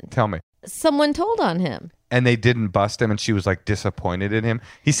happened. Tell me. Someone told on him. And they didn't bust him, and she was disappointed in him.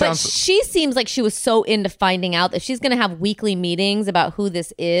 But she seems like she was so into finding out that she's going to have weekly meetings about who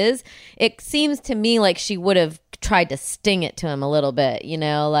this is. It seems to me like she would have tried to sting it to him a little bit,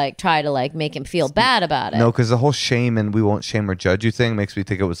 try to make him feel bad about it. No, because the whole shame and we won't shame or judge you thing makes me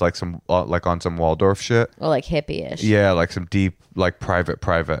think it was some on some Waldorf shit. Or hippie-ish. Yeah, some deep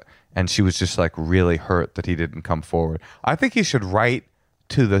private. And she was just really hurt that he didn't come forward. I think he should write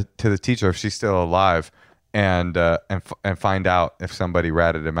to the teacher if she's still alive. And find out if somebody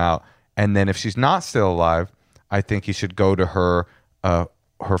ratted him out, and then if she's not still alive, I think he should go to her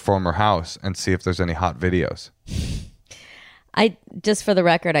former house and see if there's any hot videos. Just for the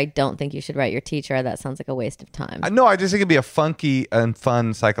record, I don't think you should write your teacher. That sounds like a waste of time. No, I just think it'd be a funky and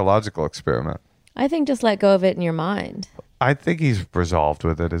fun psychological experiment. I think just let go of it in your mind. I think he's resolved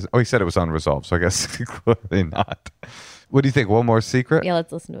with it. He said it was unresolved, so I guess clearly not. What do you think? One more secret? Yeah,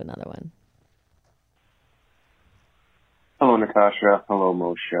 let's listen to another one. Hello, Natasha. Hello,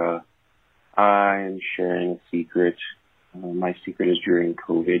 Moshe. I am sharing a secret. My secret is during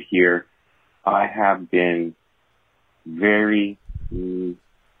COVID here. I have been very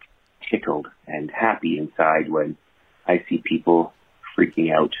tickled and happy inside when I see people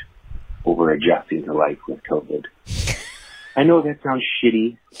freaking out over adjusting to life with COVID. I know that sounds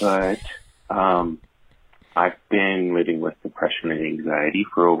shitty, but I've been living with depression and anxiety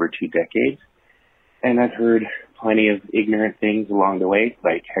for over 2 decades, and I've heard plenty of ignorant things along the way,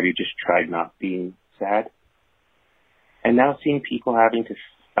 like, have you just tried not being sad? And now seeing people having to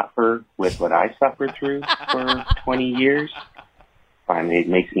suffer with what I suffered through for 20 years, finally it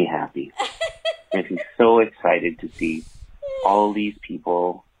makes me happy. It makes me so excited to see all these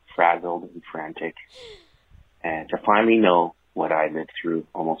people frazzled and frantic, and to finally know what I lived through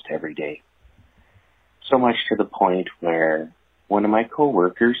almost every day. So much to the point where one of my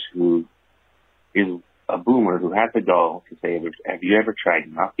coworkers, who is a boomer, who had the gall to say, "Have you ever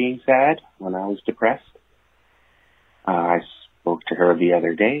tried not being sad?" when I was depressed. I spoke to her the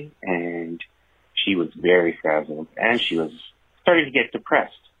other day, and she was very frazzled, and she was starting to get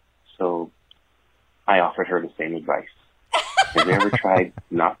depressed. So I offered her the same advice. Have you ever tried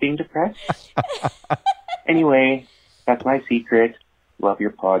not being depressed? Anyway, that's my secret. Love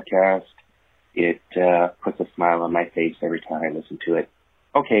your podcast. It puts a smile on my face every time I listen to it.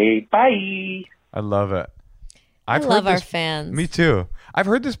 Okay, bye. I love it. I love our fans. Me too. I've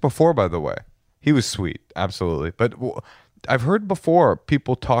heard this before, by the way. He was sweet, absolutely. But I've heard before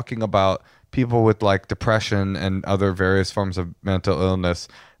people talking about people with like depression and other various forms of mental illness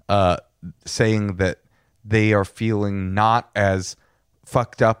saying that they are feeling not as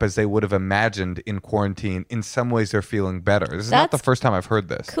fucked up as they would have imagined in quarantine. In some ways, they're feeling better. This is not the first time I've heard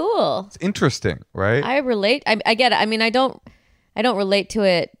this. Cool. It's interesting, right? I relate. I get it. I mean, I don't relate to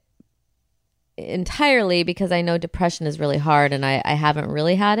it entirely because I know depression is really hard and I haven't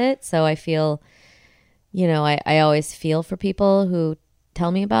really had it. So I feel, I always feel for people who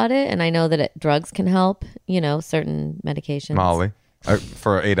tell me about it. And I know that drugs can help, certain medications. Molly,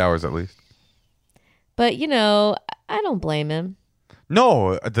 for 8 hours at least. But, I don't blame him.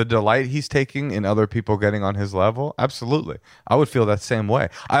 No, the delight he's taking in other people getting on his level, absolutely. I would feel that same way.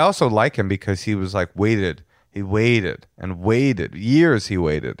 I also like him because he was like waited. He waited and waited. Years he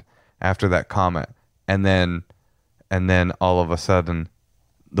waited after that comment. And then all of a sudden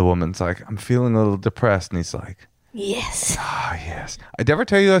the woman's like, "I'm feeling a little depressed." And he's like, "Yes." Ah, yes. Did I ever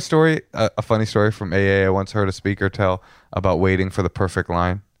tell you a story, a funny story from AA? I once heard a speaker tell about waiting for the perfect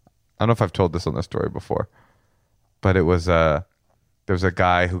line. I don't know if I've told this on the story before, but it was there was a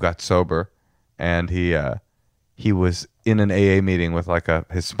guy who got sober, and he was in an AA meeting with like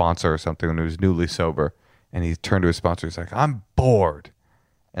his sponsor or something when he was newly sober, and he turned to his sponsor. He's like, "I'm bored,"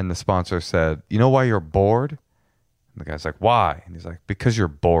 and the sponsor said, "You know why you're bored?" And the guy's like, "Why?" And he's like, "Because you're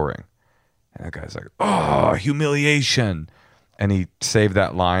boring." And the guy's like, "Oh, humiliation." And he saved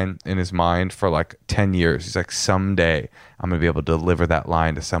that line in his mind for like 10 years. He's like, "Someday I'm going to be able to deliver that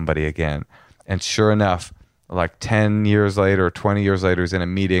line to somebody again." And sure enough, like 10 years later, 20 years later, he's in a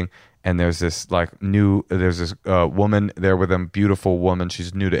meeting, and there's this woman there with him, beautiful woman.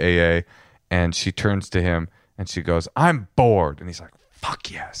 She's new to AA, and she turns to him and she goes, "I'm bored." And he's like, "Fuck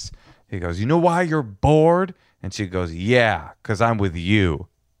yes." He goes, "You know why you're bored?" And she goes, "Yeah, because I'm with you."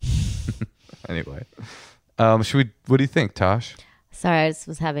 Anyway, what do you think, Tosh? Sorry, I just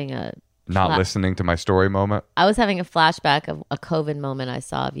was having a not listening to my story moment. I was having a flashback of a COVID moment I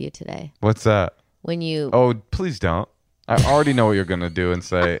saw of you today. What's that? When you... Oh, please don't. I already know what you're going to do and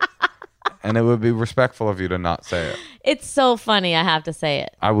say, and it would be respectful of you to not say it. It's so funny, I have to say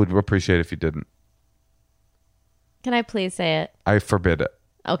it. I would appreciate it if you didn't. Can I please say it? I forbid it.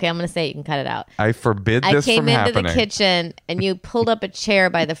 Okay, I'm going to say it. You can cut it out. I forbid this from happening. I came into the kitchen and you pulled up a chair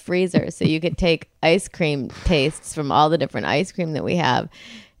by the freezer so you could take ice cream tastes from all the different ice cream that we have.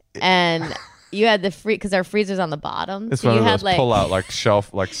 And you had the because our freezer's on the bottom. It's so one you of had those pull out, like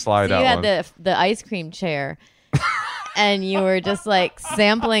shelf, like slide so out. You had one. the ice cream chair. And you were just like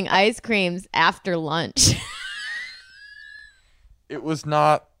sampling ice creams after lunch. It was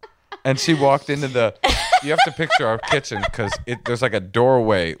not. And she walked into you have to picture our kitchen because there's like a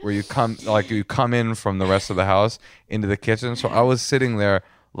doorway where you come in from the rest of the house into the kitchen. So I was sitting there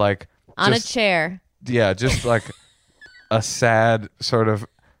like on a chair. Yeah, just like a sad sort of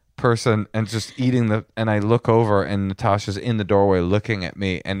person and just eating and I look over and Natasha's in the doorway looking at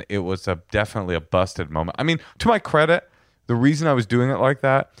me, and it was definitely a busted moment. I mean, to my credit, the reason I was doing it like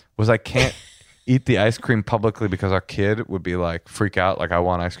that was I can't eat the ice cream publicly because our kid would be like freak out like I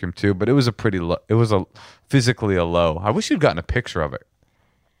want ice cream too, but it was physically a low. I wish you'd gotten a picture of it.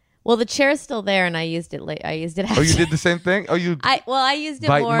 Well, the chair's still there, and I used it. I used it. Oh, you did the same thing? Oh, I used it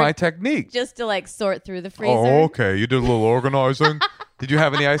more my more technique just to like sort through the freezer. Oh, okay. You did a little organizing. Did you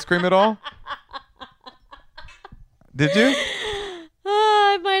have any ice cream at all? Did you?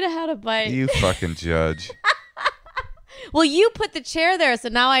 I might have had a bite. You fucking judge. Well, you put the chair there, so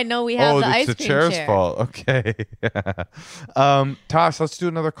now I know we have the ice cream chair. Oh, it's the chair's fault. Okay. Tosh, let's do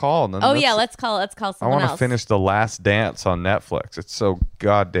another call. And then let's call someone else. I want to finish The Last Dance on Netflix. It's so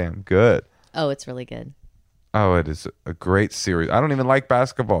goddamn good. Oh, it's really good. Oh, it is a great series. I don't even like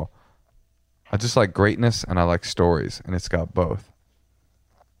basketball. I just like greatness and I like stories, and it's got both.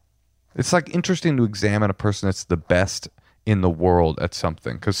 It's like interesting to examine a person that's the best in the world at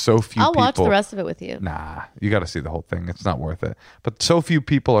something because so few I'll people. watch the rest of it with you. Nah, you got to see the whole thing. It's not worth it. But so few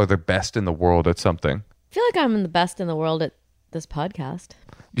people are the best in the world at something. I feel like I'm the best in the world at this podcast.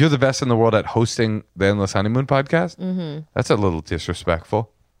 You're the best in the world at hosting the Endless Honeymoon podcast? Mm-hmm. That's a little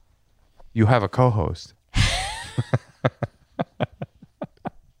disrespectful. You have a co-host.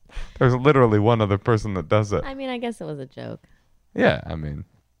 There's literally one other person that does it. I mean, I guess it was a joke. Yeah, I mean,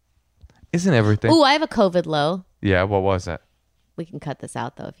 isn't everything? Ooh, I have a COVID low. Yeah, what was it? We can cut this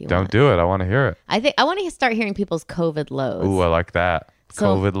out though if you Don't want. do it. I want to hear it. I want to start hearing people's COVID lows. Ooh, I like that.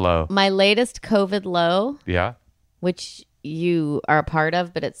 So- COVID low. My latest COVID low, Yeah. which you are a part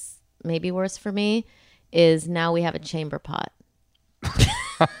of, but it's maybe worse for me, is now we have a chamber pot.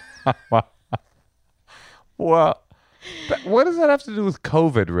 Well, but what does that have to do with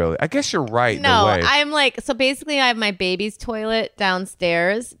COVID, really? I guess you're right. in a No, way. I'm like, so basically I have my baby's toilet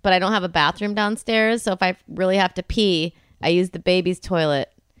downstairs, but I don't have a bathroom downstairs. So if I really have to pee, I use the baby's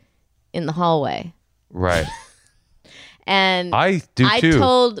toilet in the hallway. Right. And I do I too.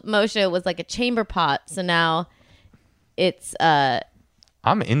 told Moshe it was like a chamber pot. So now it's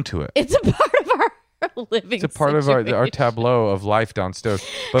I'm into it. it's a part of our living It's a part of our situation. tableau of life downstairs.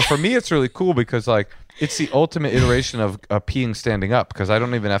 But for me, it's really cool because like it's the ultimate iteration of peeing standing up because I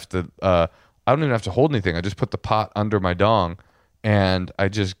don't even have to hold anything. I just put the pot under my dong and I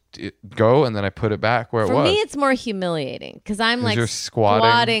just go and then I put it back where it For was. me, it's more humiliating because I'm 'Cause like you're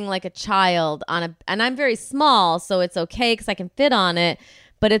squatting. like a child and I'm very small, so it's okay because I can fit on it.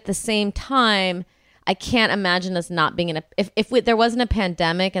 But at the same time, I can't imagine us not being in a. If there wasn't a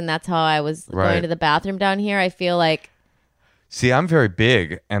pandemic and that's how I was Right. going to the bathroom down here, I feel like See, I'm very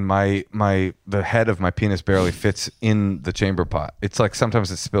big, and the head of my penis barely fits in the chamber pot. It's like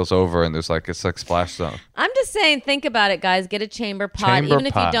sometimes it spills over, and it's like splash zone. I'm just saying. Think about it, guys. Get a chamber pot. Chamber Even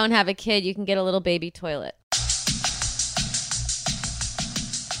if you pot. don't have a kid, you can get a little baby toilet.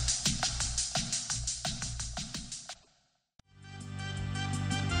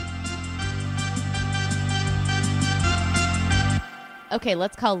 Okay,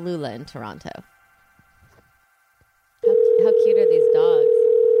 let's call Lula in Toronto. How cute are these dogs?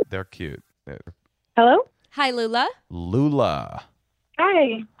 They're cute. Hello? Hi, Lula. Lula,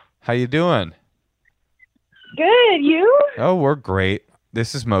 Hi. how you doing? Good. You? Oh, we're great.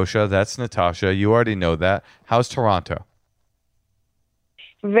 This is Moshe. That's Natasha. You already know that. How's Toronto?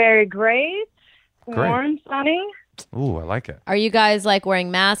 Very great. Great. Warm, sunny. Ooh, I like it. Are you guys like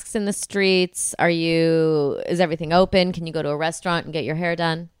wearing masks in the streets? Is everything open? Can you go to a restaurant and get your hair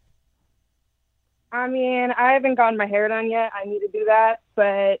done? I mean, I haven't gotten my hair done yet. I need to do that,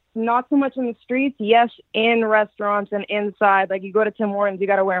 but not so much in the streets. Yes, in restaurants and inside. Like you go to Tim Hortons, you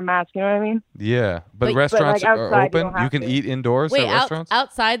got to wear a mask. You know what I mean? Yeah, but But restaurants like, are outside, you open. don't You have can to. eat indoors Wait, at restaurants.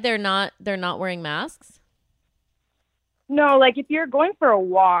 outside they're not wearing masks? No, like if you're going for a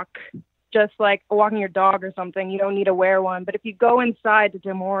walk, just like walking your dog or something, you don't need to wear one. But if you go inside to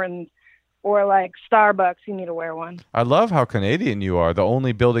Tim Hortons or like Starbucks, you need to wear one. I love how Canadian you are. The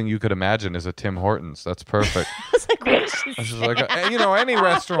only building you could imagine is a Tim Hortons. That's perfect. I was like, what is she It's just saying? like any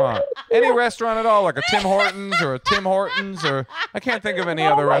restaurant at all, like a Tim Hortons or a Tim Hortons or I can't think of any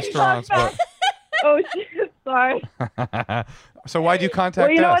other restaurants. But Oh, shit, sorry. so why'd you contact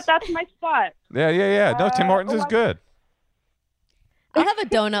Well, you know us? what? That's my spot. Yeah. No, Tim Hortons is I- good. I'll have a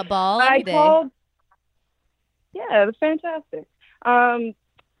donut ball I any day. called. Yeah, it was fantastic.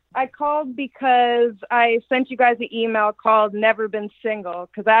 I called because I sent you guys an email called "Never Been Single"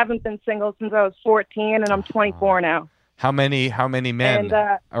 because I haven't been single since I was 14 and I'm 24 now. How many men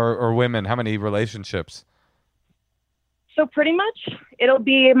And, or women? How many relationships? So pretty much, it'll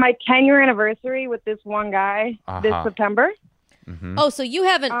be my 10-year anniversary with this one guy this Uh-huh. September. Mm-hmm. Oh, so you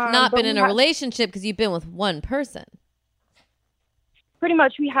haven't not but been we in a have- relationship because you've been with one person. Pretty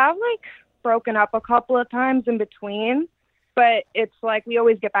much, we have like broken up a couple of times in between, but it's like we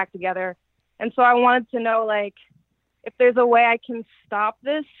always get back together. And so I wanted to know like if there's a way I can stop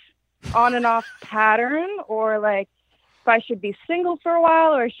this on and off pattern, or like if I should be single for a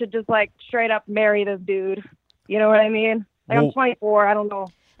while, or I should just like straight up marry this dude. You know what I mean? Like Well- I'm 24. I don't know.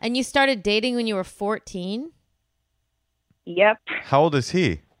 And you started dating when you were 14? Yep. How old is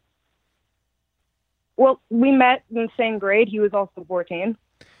he? Well, we met in the same grade. He was also 14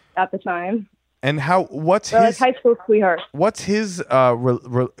 at the time. And what's We're like his high school sweethearts. what's his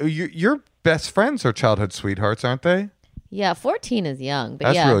your best friends are childhood sweethearts, aren't they? Yeah, 14 is young, but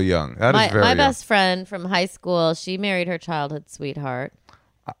That's yeah. real young. That is very my young. best friend from high school, she married her childhood sweetheart.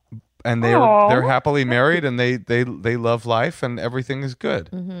 And Aw. they're happily married and they love life and everything is good.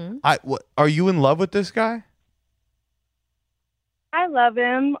 Mm-hmm. Are you in love with this guy? I love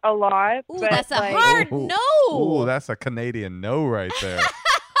him a lot. Ooh, but that's a like, hard Ooh. no. Ooh, that's a Canadian no right there.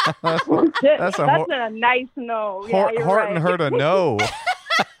 Shit, That's that's a a nice no. Yeah, you're Horton right. heard a no.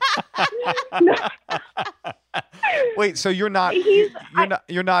 Wait, so you're not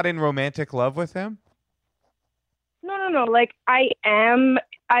you're not in romantic love with him? No. Like,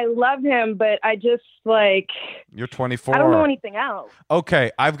 I love him, but I just, like, You're 24. I don't know anything else. Okay,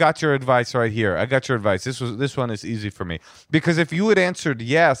 I've got your advice right here. I got your advice. This one is easy for me. Because if you had answered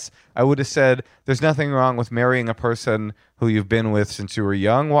yes, I would have said there's nothing wrong with marrying a person who you've been with since you were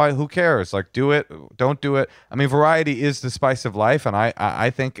young. Why? Who cares? Like, do it, don't do it. I mean, variety is the spice of life, and I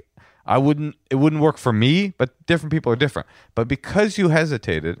think it wouldn't work for me, but different people are different. But because you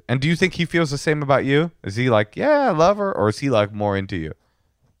hesitated, and do you think he feels the same about you? Is he like, yeah, I love her, or is he like more into you?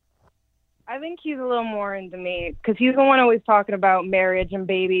 I think he's a little more into me because he's the one always talking about marriage and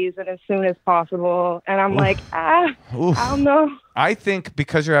babies and as soon as possible. And I'm like, I don't know. I think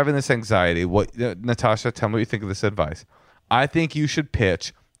because you're having this anxiety, Natasha, tell me what you think of this advice. I think you should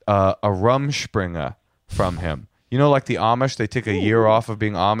pitch a Rumspringa from him. You know, like the Amish, they take a year off of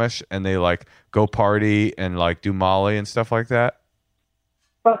being Amish and they like go party and like do Molly and stuff like that.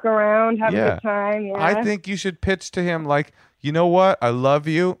 Fuck around, have a good time. Yeah. I think you should pitch to him like, you know what? I love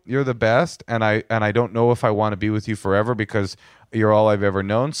you. You're the best, and I don't know if I want to be with you forever because you're all I've ever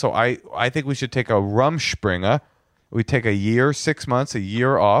known. So I think we should take a Rumspringa. We take a year, 6 months, a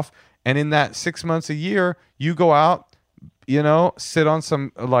year off, and in that 6 months, a year, you go out, you know, sit on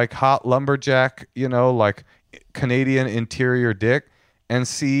some like hot lumberjack, you know, like Canadian interior dick, and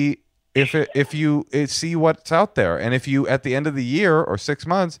see see what's out there. And if you at the end of the year or 6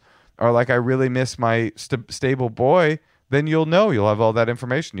 months are like, I really miss my stable boy, then you'll have all that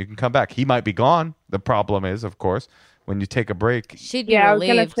information. You can come back. He might be gone. The problem is, of course, when you take a break. She'd be I was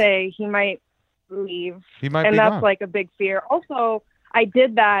relieved. going to say he might leave. He might and be that's gone. like a big fear. Also, I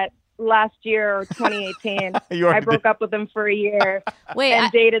did that last year, 2018. You already I broke up with him for a year Wait,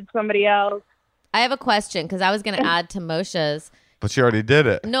 and dated somebody else. I have a question because I was going to add to Moshe's. But you already did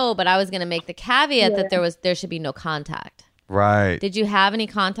it. No, but I was going to make the caveat that there should be no contact. Right. Did you have any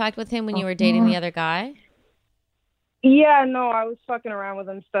contact with him when you were dating the other guy? Yeah, no, I was fucking around with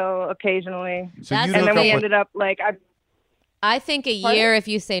him still occasionally. So That's you the And then hook we up with- ended up like, I think a year if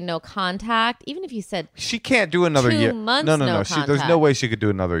you say no contact, even if you said She can't do another 2 year. months, No. no There's no contact. way she could do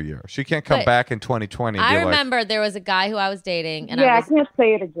another year. She can't come But back in 2020 and I be like, remember there was a guy who I was dating and I I can't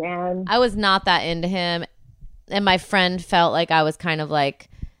say it again. was not that into him, and my friend felt like I was kind of like,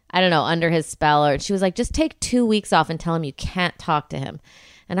 I don't know, under his spell, or she was like, just take 2 weeks off and tell him you can't talk to him.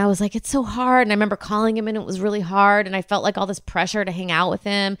 And I was like, it's so hard. And I remember calling him and it was really hard. And I felt like all this pressure to hang out with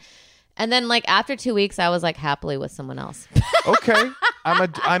him. And then like after 2 weeks, I was like happily with someone else. okay,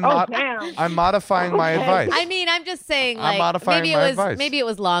 Damn. I'm modifying my advice. I mean, I'm just saying I'm like modifying maybe my it was advice. maybe it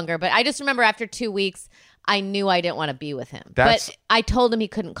was longer, but I just remember after 2 weeks, I knew I didn't want to be with him. That's- But I told him he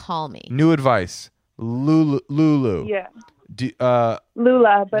couldn't call me. New advice. Lulu. Yeah.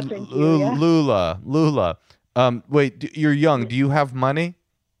 Lula, but thank you. Yeah. Lula. Wait, you're young. Do you have money?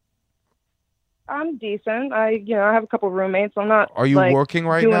 I'm decent. I have a couple roommates. I'm not. Are you like, working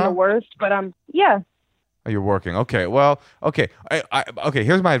right doing now? the worst, but yeah. Oh, you're working. Okay. Well, okay. Okay.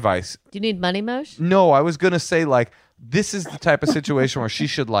 Here's my advice. Do you need money, Moshe? No, I was gonna say like this is the type of situation where she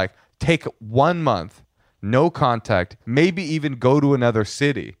should like take 1 month, no contact, maybe even go to another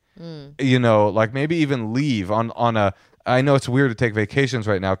city. You know, like maybe even leave on a. I know it's weird to take vacations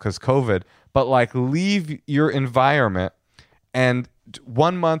right now because COVID, but like leave your environment and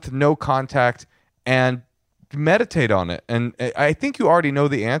 1 month no contact and meditate on it. And I think you already know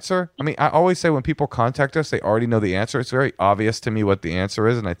the answer. I mean, I always say when people contact us, they already know the answer. It's very obvious to me what the answer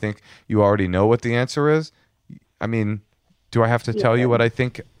is, and I think you already know what the answer is. I mean, do I have to tell you what I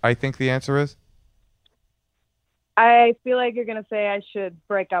think the answer is? I feel like you're gonna say I should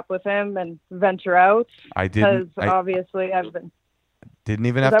break up with him and venture out. I didn't. Because obviously I've been. Didn't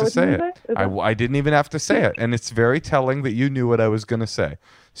even Is have that to what say you it. said? Is that- I didn't even have to say it, and it's very telling that you knew what I was going to say.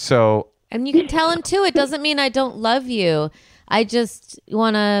 So And you can tell him too. It doesn't mean I don't love you. I just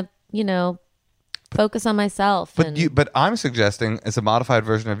want to, focus on myself. But I'm suggesting, as a modified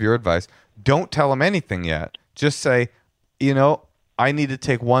version of your advice, don't tell him anything yet. Just say, I need to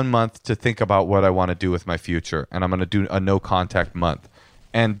take 1 month to think about what I want to do with my future, and I'm going to do a no contact month.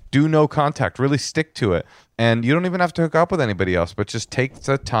 And do no contact. Really stick to it. And you don't even have to hook up with anybody else, but just take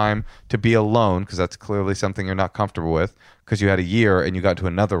the time to be alone, because that's clearly something you're not comfortable with, because you had a year and you got into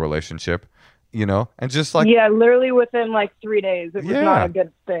another relationship, and just like Yeah, literally within like 3 days. It was Yeah. not a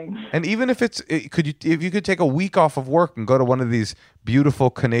good thing. And even if if you could take a week off of work and go to one of these beautiful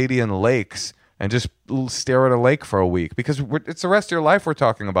Canadian lakes and just stare at a lake for a week, because it's the rest of your life we're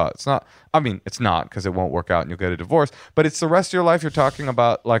talking about. It's not, I mean, it's not, because it won't work out and you'll get a divorce, but it's the rest of your life you're talking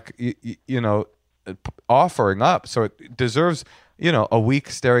about, like, you know, offering up. So it deserves, you know, a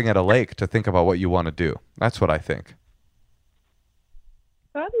week staring at a lake to think about what you want to do. That's what I think.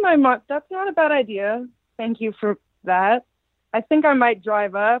 That's not a bad idea. Thank you for that. I think I might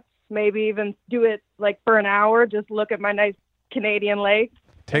drive up, maybe even do it like for an hour, just look at my nice Canadian lake.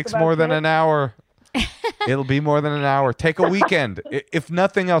 Takes more than an hour. It'll be more than an hour. Take a weekend. If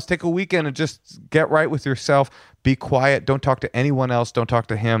nothing else, take a weekend and just get right with yourself. Be quiet. Don't talk to anyone else. Don't talk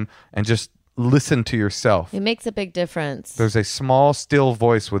to him. And just listen to yourself. It makes a big difference. There's a small, still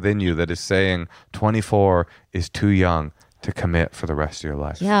voice within you that is saying 24 is too young to commit for the rest of your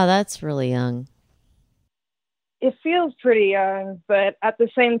life. Yeah, that's really young. It feels pretty young, but at the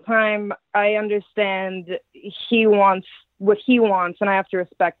same time, I understand he wants what he wants, and I have to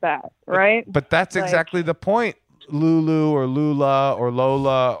respect that, right? But that's exactly the point, Lulu or Lula or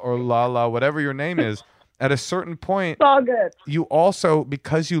Lola or Lala, whatever your name is. At a certain point, it's all good. You also,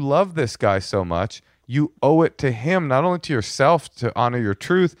 because you love this guy so much, you owe it to him, not only to yourself to honor your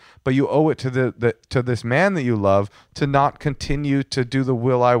truth, but you owe it to to this man that you love to not continue to do the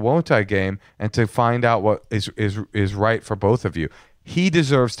will I won't I game and to find out what is right for both of you. He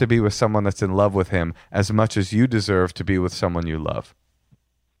deserves to be with someone that's in love with him as much as you deserve to be with someone you love.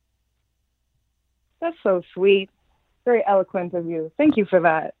 That's so sweet. Very eloquent of you. Thank you for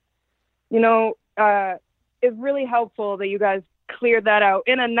that. You know, it's really helpful that you guys cleared that out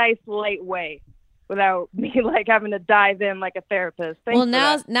in a nice, light way without me like having to dive in like a therapist. Thanks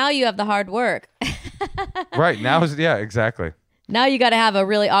well, for now you have the hard work. Right. Yeah, exactly. Now you got to have a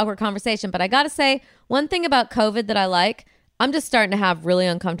really awkward conversation. But I got to say, one thing about COVID that I like, I'm just starting to have really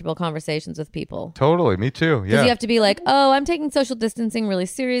uncomfortable conversations with people. Totally. Me too. Yeah. Because you have to be like, oh, I'm taking social distancing really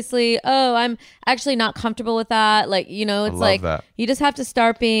seriously. Oh, I'm actually not comfortable with that. Like, you know, it's like that. You just have to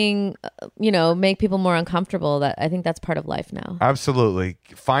start being, you know, make people more uncomfortable. That I think that's part of life now. Absolutely.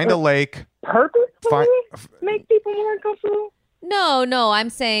 Find a lake. Purposefully make people more uncomfortable? No,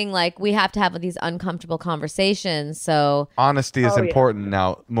 I'm saying like we have to have these uncomfortable conversations. So honesty is important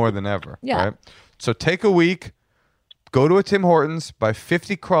now more than ever. Yeah. Right? So take a week, go to a Tim Hortons, buy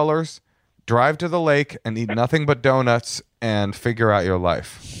 50 crullers, drive to the lake and eat nothing but donuts and figure out your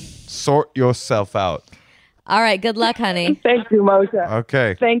life. Sort yourself out. All right. Good luck, honey. Thank you, Moshe.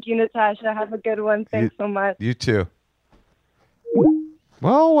 Okay. Thank you, Natasha. Have a good one. Thanks so much. You too.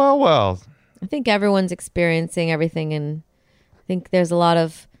 Well. I think everyone's experiencing everything, and I think there's a lot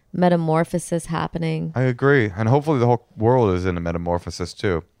of metamorphosis happening. I agree. And hopefully the whole world is in a metamorphosis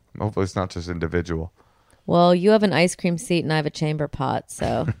too. Hopefully it's not just individual. Well, you have an ice cream seat and I have a chamber pot,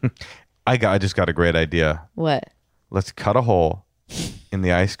 so. I just got a great idea. What? Let's cut a hole in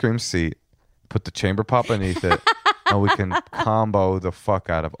the ice cream seat, put the chamber pot beneath it, and we can combo the fuck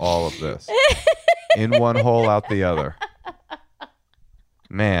out of all of this. In one hole, out the other.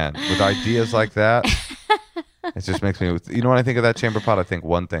 Man, with ideas like that, it just makes me... You know when I think of that chamber pot? I think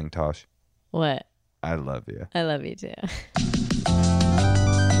one thing, Tosh. What? I love you. I love you too.